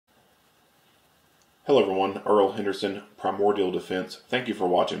Hello everyone, Earl Henderson, Primordial Defense. Thank you for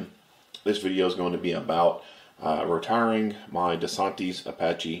watching. This video is going to be about retiring my Desantis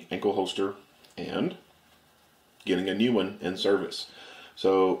Apache ankle holster and getting a new one in service.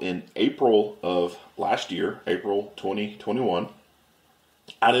 So in April of last year, April 2021,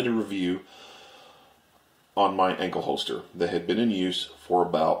 I did a review on my ankle holster that had been in use for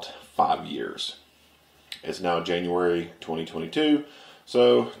about 5 years. It's now January 2022.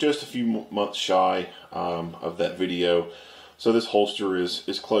 So just a few months shy of that video. So this holster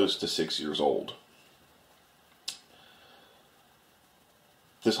is close to 6 years old.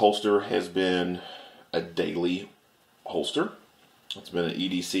 This holster has been a daily holster. It's been an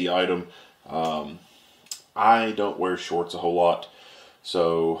EDC item. I don't wear shorts a whole lot,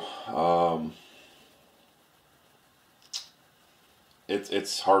 so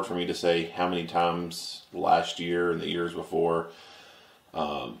it's hard for me to say how many times last year and the years before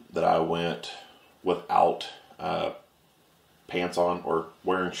that I went without pants on or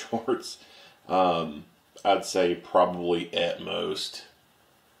wearing shorts. I'd say probably at most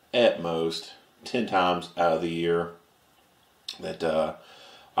 10 times out of the year that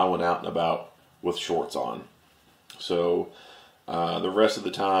I went out and about with shorts on. So the rest of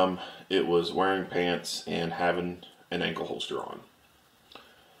the time it was wearing pants and having an ankle holster on.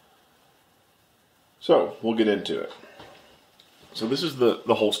 So we'll get into it. So this is the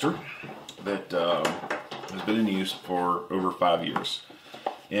holster that has been in use for over 5 years.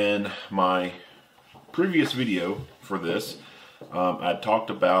 In my previous video for this, I talked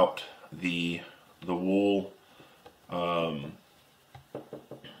about the wool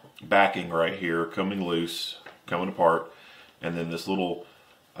backing right here coming loose, coming apart, and then this little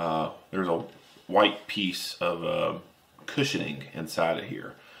there's a white piece of cushioning inside of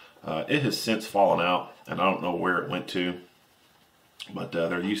here. It has since fallen out, and I don't know where it went to. But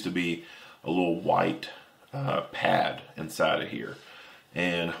there used to be a little white pad inside of here.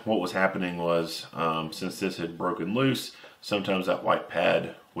 And what was happening was, since this had broken loose, sometimes that white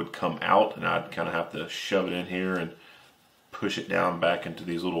pad would come out and I'd kind of have to shove it in here and push it down back into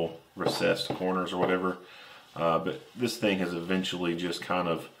these little recessed corners or whatever. But this thing has eventually just kind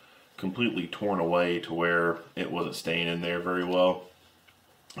of completely torn away to where it wasn't staying in there very well.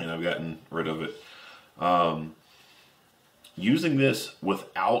 And I've gotten rid of it. Using this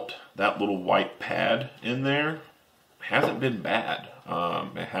without that little white pad in there hasn't been bad.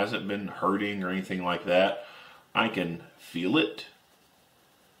 It hasn't been hurting or anything like that. I can feel it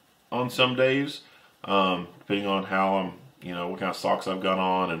on some days, depending on how I'm, what kind of socks I've got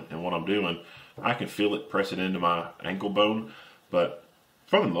on and what I'm doing. I can feel it pressing into my ankle bone, but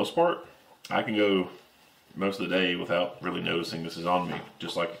for the most part, I can go most of the day without really noticing this is on me,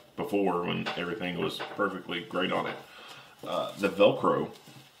 just like before when everything was perfectly great on it. The Velcro,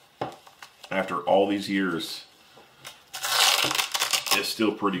 after all these years, is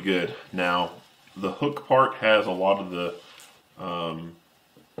still pretty good. Now, the hook part has a lot of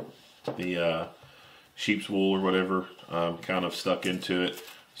the sheep's wool or whatever kind of stuck into it,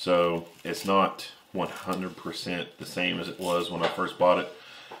 so it's not 100% the same as it was when I first bought it.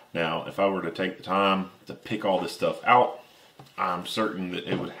 Now, if I were to take the time to pick all this stuff out, I'm certain that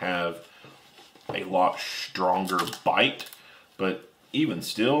it would have a lot stronger bite, but even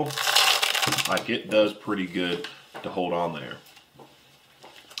still, like, it does pretty good to hold on there.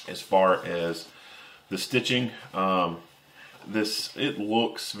 As far as the stitching, it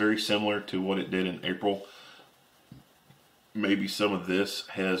looks very similar to what it did in April. Maybe some of this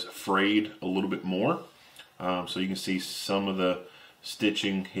has frayed a little bit more, so you can see some of the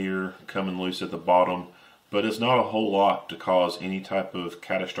stitching here coming loose at the bottom, but it's not a whole lot to cause any type of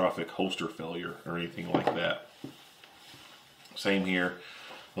catastrophic holster failure or anything like that. Same here,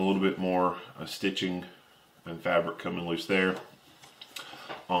 a little bit more stitching and fabric coming loose there.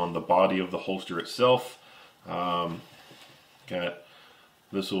 On the body of the holster itself, got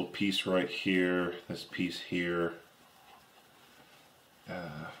this little piece right here, this piece here.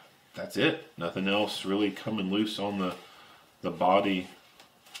 That's it. Nothing else really coming loose on the body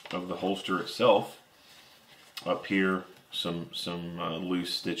of the holster itself. Up here, some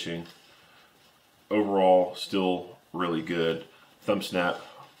loose stitching. Overall, still really good. Thumb snap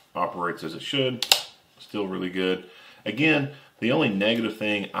operates as it should. Still really good. Again, the only negative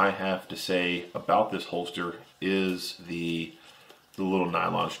thing I have to say about this holster is the little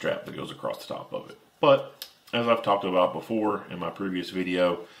nylon strap that goes across the top of it. But as I've talked about before in my previous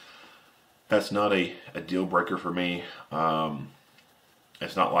video, that's not a deal breaker for me.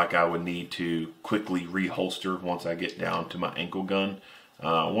 It's not like I would need to quickly reholster once I get down to my ankle gun.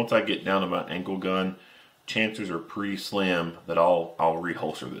 Once I get down to my ankle gun, chances are pretty slim that I'll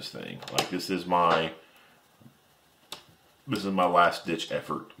reholster this thing. Like this is my last ditch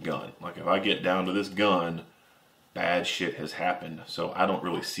effort gun. Like if I get down to this gun, bad shit has happened. So I don't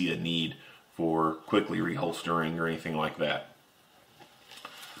really see a need for quickly reholstering or anything like that.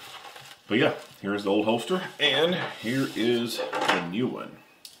 But yeah, here's the old holster, and here is the new one.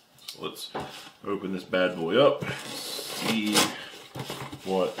 So let's open this bad boy up, see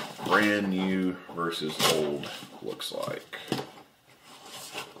what brand new versus old looks like.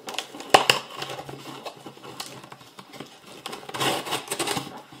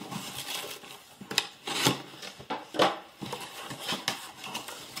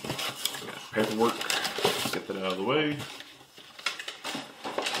 Paperwork, get that out of the way.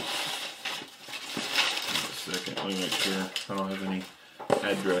 Second, let me make sure I don't have any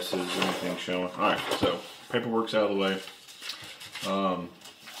addresses or anything showing. Alright, so paperwork's out of the way.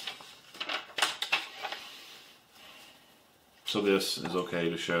 So this is okay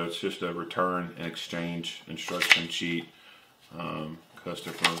to show. It's just a return and exchange instruction sheet,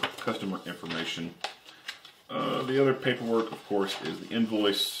 customer information. The other paperwork, of course, is the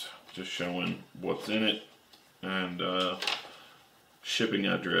invoice, just showing what's in it, and shipping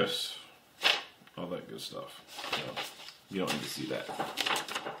address, all that good stuff. So you don't need to see that.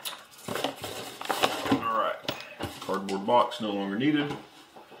 Alright, cardboard box no longer needed.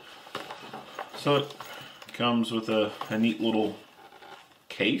 So it comes with a neat little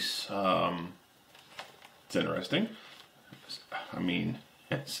case. It's interesting. I mean,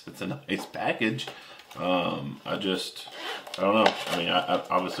 it's a nice package. I don't know. I mean, I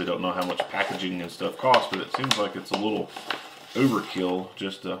obviously don't know how much packaging and stuff costs, but it seems like it's a little overkill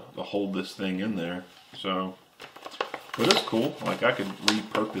just to hold this thing in there. So, but it's cool. Like I could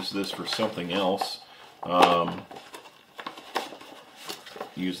repurpose this for something else.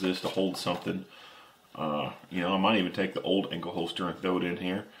 Use this to hold something. You know, I might even take the old ankle holster and throw it in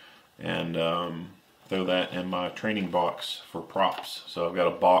here, and throw that in my training box for props. So I've got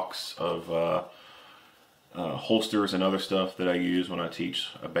a box of holsters and other stuff that I use when I teach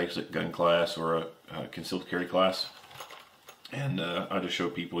a basic gun class or a concealed carry class. And I just show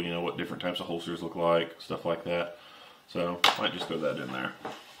people, you know, what different types of holsters look like, stuff like that. So I might just throw that in there.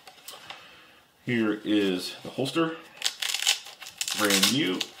 Here is the holster, brand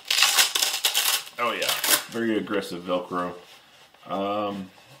new. Oh yeah, very aggressive Velcro.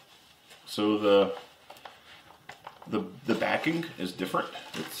 So the backing is different.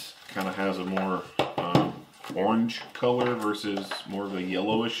 It's kind of has a more orange color versus more of a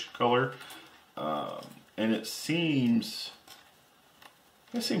yellowish color, and it seems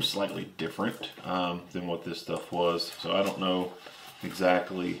slightly different than what this stuff was. So I don't know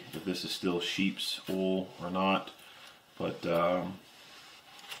exactly if this is still sheep's wool or not, but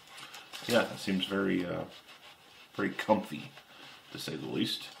yeah, it seems very comfy, to say the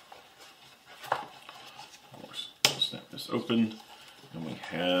least. Of course, we'll snap this open, and we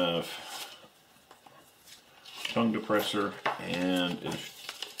have tongue depressor and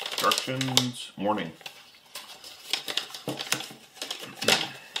instructions. Warning.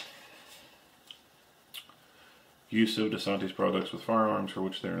 Use of Desantis products with firearms for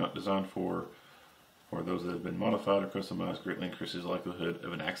which they are not designed for, or those that have been modified or customized, greatly increases the likelihood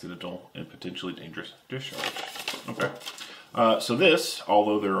of an accidental and potentially dangerous discharge. Okay. So this,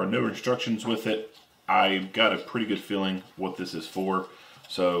 although there are no instructions with it, I've got a pretty good feeling what this is for.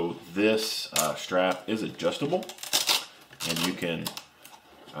 So this strap is adjustable, and you can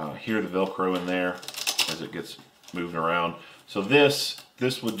hear the Velcro in there as it gets moving around. So this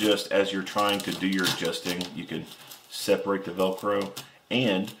would just, as you're trying to do your adjusting, you can separate the Velcro,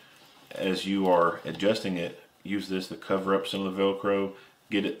 and as you are adjusting it, use this to cover up some of the Velcro,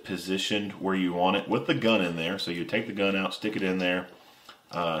 get it positioned where you want it with the gun in there. So you take the gun out, stick it in there,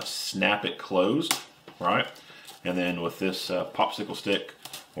 snap it closed, right? And then with this popsicle stick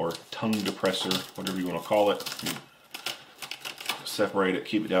or tongue depressor, whatever you want to call it, you separate it,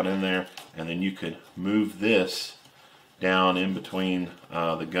 keep it down in there, and then you can move this down in between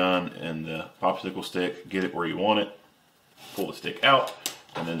the gun and the popsicle stick, get it where you want it, pull the stick out,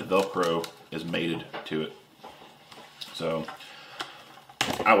 and then the Velcro is mated to it. So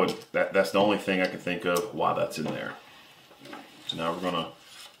that's the only thing I can think of why that's in there. So now we're gonna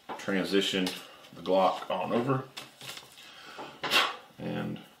transition the Glock on over,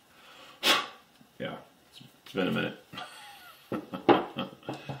 and yeah, it's been a minute.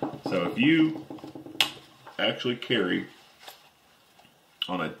 So if you actually carry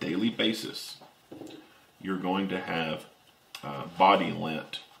on a daily basis, you're going to have body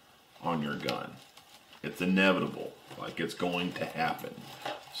lint on your gun. It's inevitable, like it's going to happen.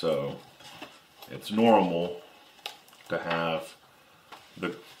 So it's normal to have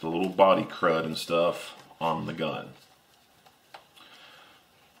the little body crud and stuff on the gun.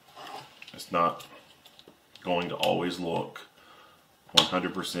 It's not going to always look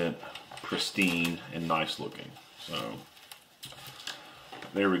 100% pristine and nice looking. So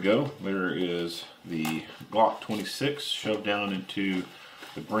there we go. There is the Glock 26 shoved down into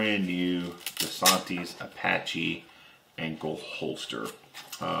the brand new Desantis Apache ankle holster.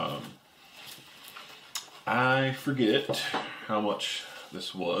 I forget how much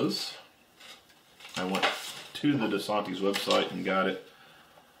this was. I went to the Desantis website and got it.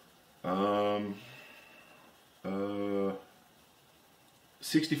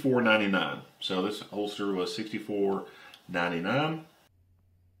 $64.99. So this holster was $64.99.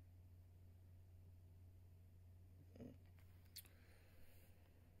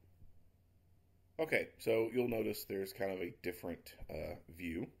 Okay, so you'll notice there's kind of a different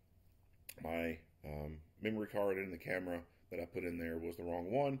view. My memory card in the camera that I put in there was the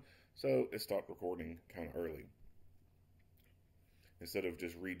wrong one, so it stopped recording kind of early. Instead of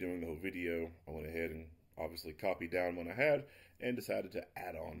just redoing the whole video, I went ahead and obviously copied down what I had and decided to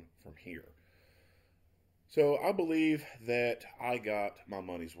add on from here. So I believe that I got my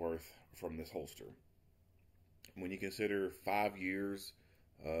money's worth from this holster. When you consider 5 years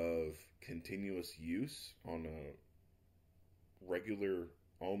of continuous use on a regular,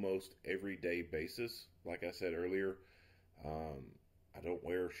 almost everyday basis, like I said earlier, I don't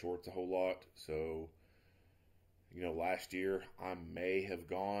wear shorts a whole lot, so last year I may have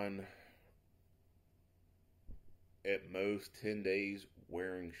gone at most 10 days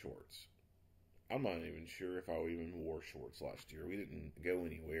wearing shorts. I'm not even sure if I even wore shorts last year. We didn't go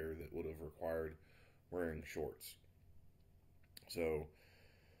anywhere that would have required wearing shorts. So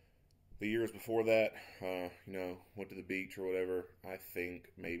the years before that, went to the beach or whatever, I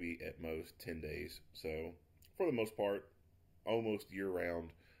think maybe at most 10 days. So for the most part, almost year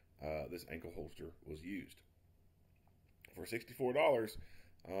round, this ankle holster was used. For $64,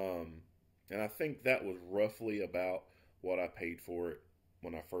 and I think that was roughly about what I paid for it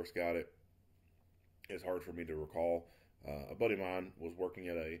when I first got it. It's hard for me to recall. A buddy of mine was working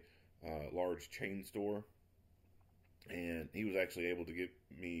at a large chain store, and he was actually able to get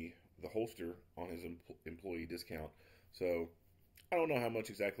me the holster on his employee discount. So I don't know how much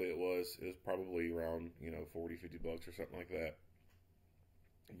exactly it was. It was probably around, $40-50 or something like that.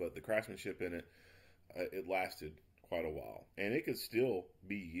 But the craftsmanship in it, it lasted quite a while, and it could still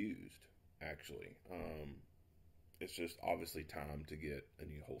be used, actually. It's just obviously time to get a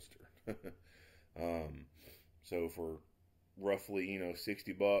new holster. So for roughly,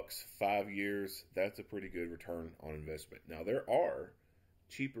 $60, 5 years, that's a pretty good return on investment. Now, there are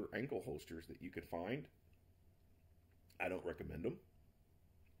cheaper ankle holsters that you could find. I don't recommend them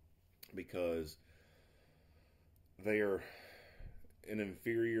because they are an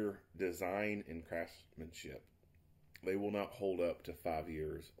inferior design and craftsmanship. They will not hold up to 5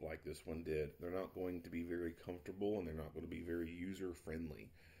 years like this one did. They're not going to be very comfortable, and they're not going to be very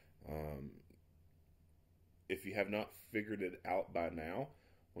user-friendly. If you have not figured it out by now,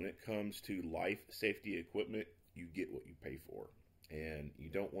 when it comes to life safety equipment, you get what you pay for. And you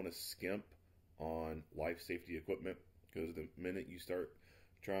don't want to skimp on life safety equipment, because the minute you start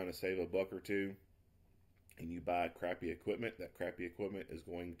trying to save a buck or two and you buy crappy equipment, that crappy equipment is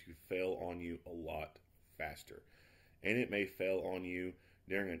going to fail on you a lot faster. And it may fail on you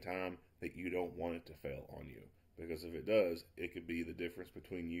during a time that you don't want it to fail on you. Because if it does, it could be the difference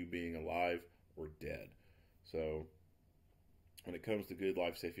between you being alive or dead. So when it comes to good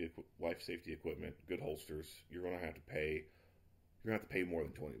life safety equipment, good holsters, you're going to have to pay more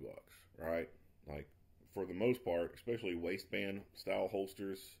than $20, right? Like, for the most part, especially waistband style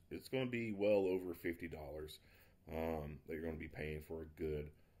holsters, it's going to be well over $50 that you're going to be paying for a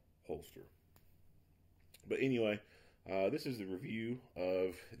good holster. But anyway, this is the review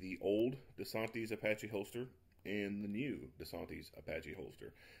of the old Desantis Apache holster and the new Desantis Apache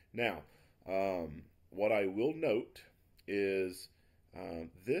holster. Now, what I will note is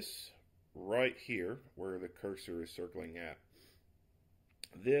this right here, where the cursor is circling at,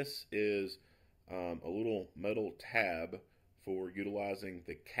 this is a little metal tab for utilizing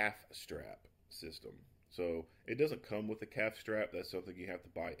the calf strap system. So it doesn't come with the calf strap. That's something you have to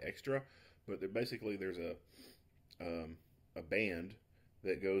buy extra. But there's a band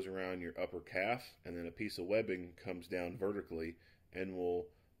that goes around your upper calf, and then a piece of webbing comes down vertically and will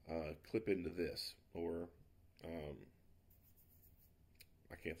clip into this, or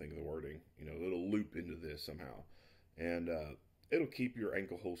I can't think of the wording. It'll loop into this somehow, and it'll keep your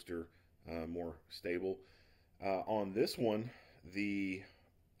ankle holster more stable. On this one, the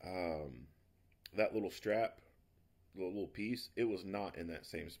that little strap, the little piece, it was not in that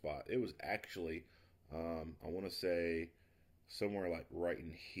same spot. It was actually, I want to say, somewhere like right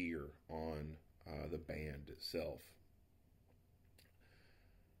in here on the band itself.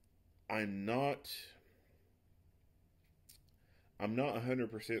 I'm not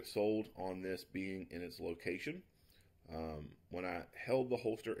 100% sold on this being in its location. When I held the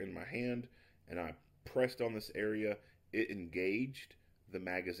holster in my hand and I pressed on this area, it engaged the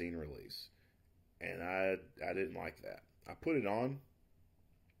magazine release, and I didn't like that. I put it on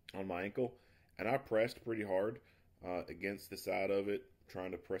my ankle, and I pressed pretty hard against the side of it,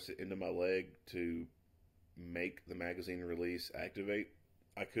 trying to press it into my leg to make the magazine release activate.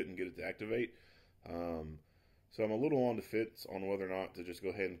 I couldn't get it to activate. So I'm a little on the fence on whether or not to just go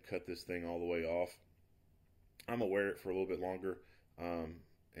ahead and cut this thing all the way off. I'm going to wear it for a little bit longer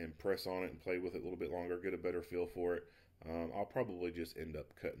and press on it and play with it a little bit longer, get a better feel for it. I'll probably just end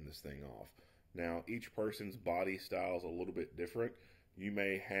up cutting this thing off. Now, each person's body style is a little bit different. You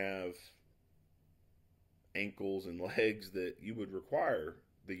may have ankles and legs that you would require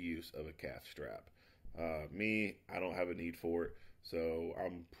the use of a calf strap. Me, I don't have a need for it, so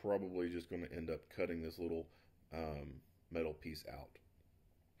I'm probably just going to end up cutting this little metal piece out.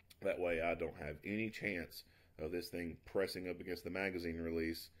 That way I don't have any chance of this thing pressing up against the magazine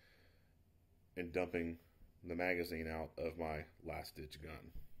release and dumping the magazine out of my last ditch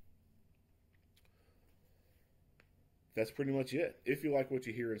gun. That's pretty much it. If you like what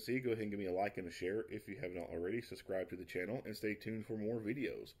you hear and see, go ahead and give me a like and a share. If you have not already, subscribe to the channel and stay tuned for more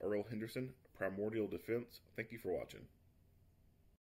videos. Earl Henderson, Primordial Defense. Thank you for watching.